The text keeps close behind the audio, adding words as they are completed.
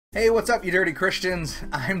Hey, what's up, you dirty Christians?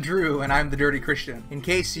 I'm Drew, and I'm the Dirty Christian. In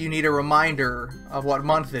case you need a reminder of what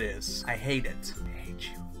month it is, I hate it. I hate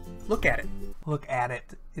you. Look at it. Look at it.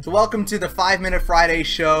 So welcome to the 5 Minute Friday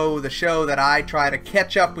show, the show that I try to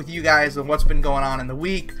catch up with you guys on what's been going on in the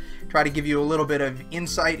week, try to give you a little bit of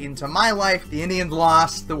insight into my life. The Indians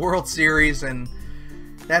lost the World Series, and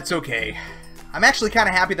that's okay. I'm actually kind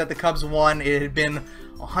of happy that the Cubs won. It had been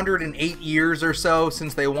 108 years or so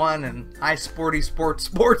since they won, and I sporty sport,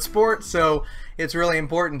 so it's really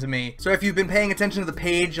important to me. So if you've been paying attention to the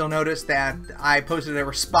page, you'll notice that I posted a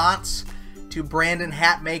response to Brandon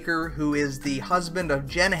Hatmaker, who is the husband of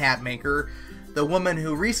Jen Hatmaker, the woman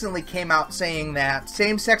who recently came out saying that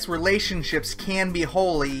same-sex relationships can be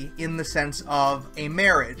holy in the sense of a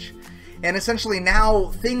marriage. And essentially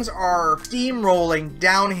now things are steamrolling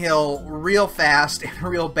downhill real fast and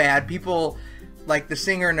real bad. People like the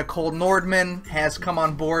singer Nicole Nordman has come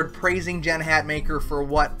on board praising Jen Hatmaker for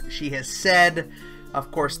what she has said.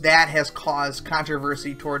 Of course, that has caused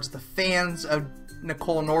controversy towards the fans of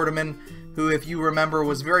Nicole Nordman, who, if you remember,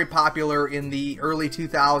 was very popular in the early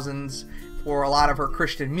 2000s for a lot of her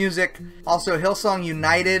Christian music. Also, Hillsong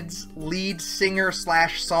United's lead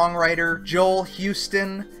singer/songwriter Joel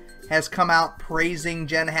Houston has come out praising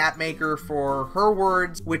Jen Hatmaker for her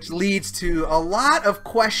words, which leads to a lot of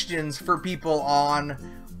questions for people on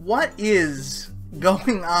what is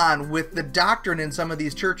going on with the doctrine in some of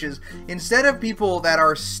these churches. Instead of people that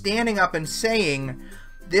are standing up and saying,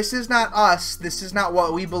 this is not us, this is not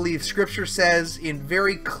what we believe Scripture says in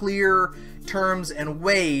very clear terms and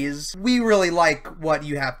ways, we really like what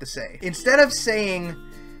you have to say. Instead of saying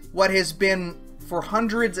what has been for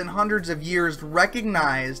hundreds and hundreds of years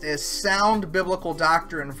recognized as sound biblical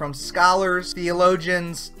doctrine from scholars,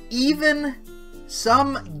 theologians, even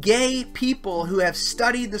some gay people who have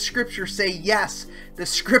studied the Scripture say, yes, the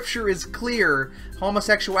Scripture is clear,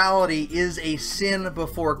 homosexuality is a sin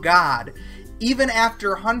before God. Even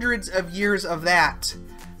after hundreds of years of that,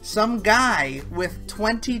 some guy with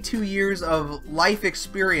 22 years of life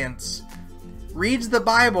experience reads the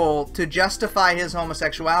Bible to justify his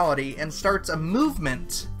homosexuality and starts a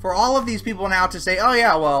movement for all of these people now to say, oh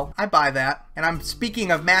yeah, well, I buy that. And I'm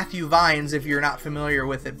speaking of Matthew Vines, if you're not familiar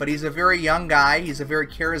with it, but he's a very young guy, he's a very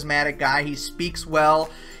charismatic guy, he speaks well,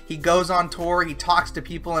 he goes on tour, he talks to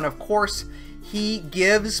people, and of course, he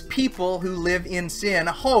gives people who live in sin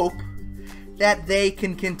hope that they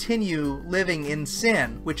can continue living in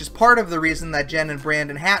sin, which is part of the reason that Jen and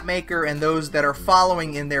Brandon Hatmaker and those that are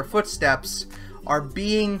following in their footsteps are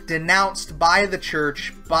being denounced by the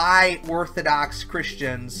church, by Orthodox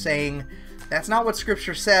Christians, saying that's not what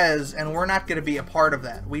Scripture says and we're not going to be a part of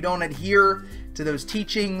that. We don't adhere to those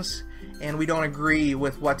teachings and we don't agree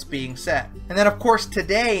with what's being said. And then of course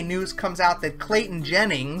today news comes out that Clayton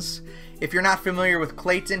Jennings, if you're not familiar with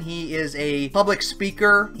Clayton, he is a public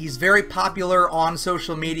speaker. He's very popular on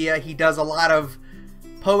social media. He does a lot of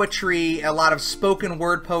poetry, a lot of spoken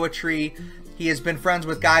word poetry. He has been friends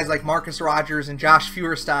with guys like Marcus Rogers and Josh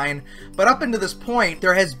Feuerstein. But up until this point,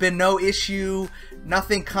 there has been no issue,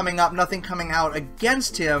 nothing coming up, nothing coming out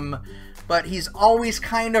against him. But he's always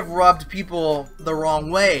kind of rubbed people the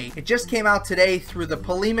wrong way. It just came out today through the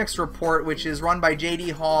Polemics Report, which is run by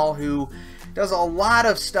J.D. Hall, who does a lot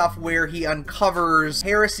of stuff where he uncovers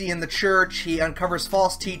heresy in the church, he uncovers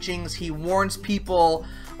false teachings, he warns people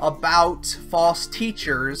about false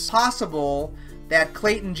teachers. Possible that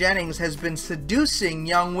Clayton Jennings has been seducing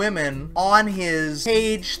young women on his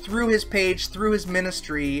page, through his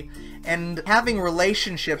ministry, and having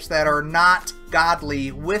relationships that are not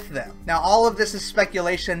godly with them. Now, all of this is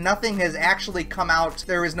speculation. Nothing has actually come out.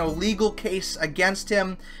 There is no legal case against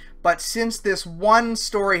him. But since this one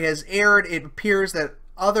story has aired, it appears that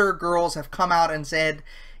other girls have come out and said,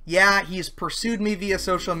 yeah, he's pursued me via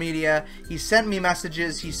social media, he sent me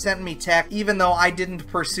messages, he sent me text, even though I didn't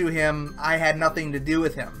pursue him, I had nothing to do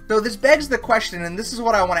with him. So this begs the question, and this is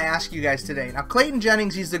what I want to ask you guys today. Now, Clayton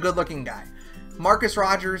Jennings, he's a good-looking guy. Marcus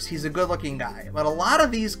Rogers, he's a good-looking guy. But a lot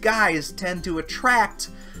of these guys tend to attract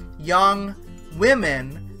young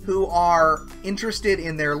women who are interested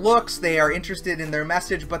in their looks, they are interested in their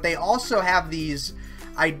message, but they also have these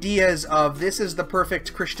ideas of this is the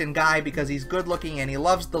perfect Christian guy because he's good looking and he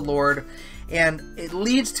loves the Lord, and it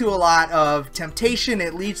leads to a lot of temptation,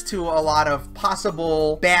 it leads to a lot of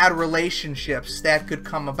possible bad relationships that could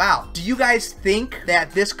come about. Do you guys think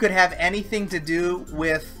that this could have anything to do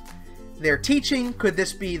with their teaching? Could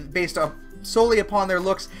this be based solely upon their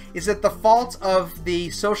looks? Is it the fault of the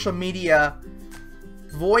social media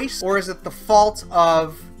voice, or is it the fault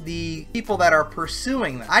of the people that are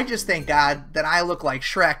pursuing them? I just thank God that I look like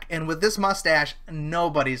Shrek, and with this mustache,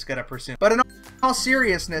 nobody's gonna pursue me. But In all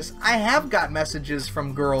seriousness, I have got messages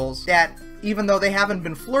from girls that, even though they haven't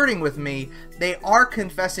been flirting with me, they are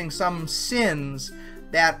confessing some sins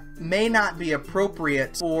that may not be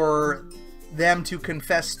appropriate for them to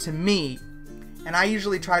confess to me. And I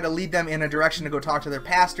usually try to lead them in a direction to go talk to their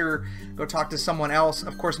pastor, go talk to someone else.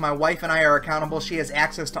 Of course, my wife and I are accountable. She has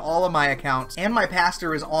access to all of my accounts. And my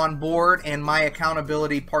pastor is on board and my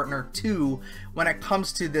accountability partner too when it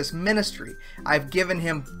comes to this ministry. I've given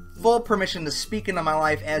him full permission to speak into my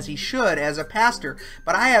life as he should as a pastor.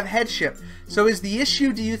 But I have headship. So is the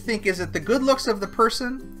issue, do you think, is it the good looks of the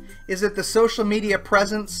person? Is it the social media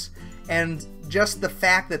presence and just the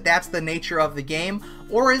fact that that's the nature of the game?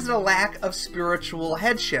 Or is it a lack of spiritual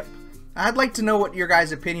headship? I'd like to know what your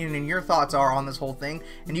guys' opinion and your thoughts are on this whole thing,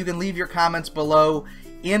 and you can leave your comments below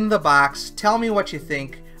in the box. Tell me what you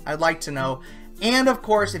think. I'd like to know. And of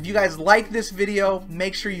course, if you guys like this video,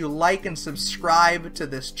 make sure you like and subscribe to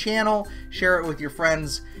this channel. Share it with your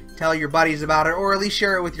friends, tell your buddies about it, or at least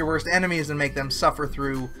share it with your worst enemies and make them suffer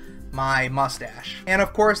through my mustache. And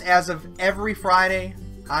of course, as of every Friday,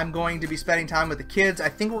 I'm going to be spending time with the kids. I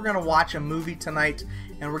think we're going to watch a movie tonight,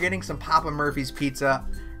 and we're getting some Papa Murphy's pizza.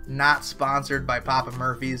 Not sponsored by Papa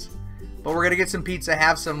Murphy's, but we're going to get some pizza,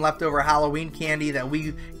 have some leftover Halloween candy that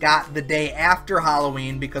we got the day after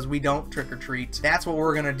Halloween because we don't trick-or-treat. That's what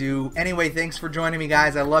we're going to do. Anyway, thanks for joining me,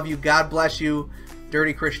 guys. I love you. God bless you.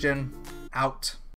 Dirty Christian, out.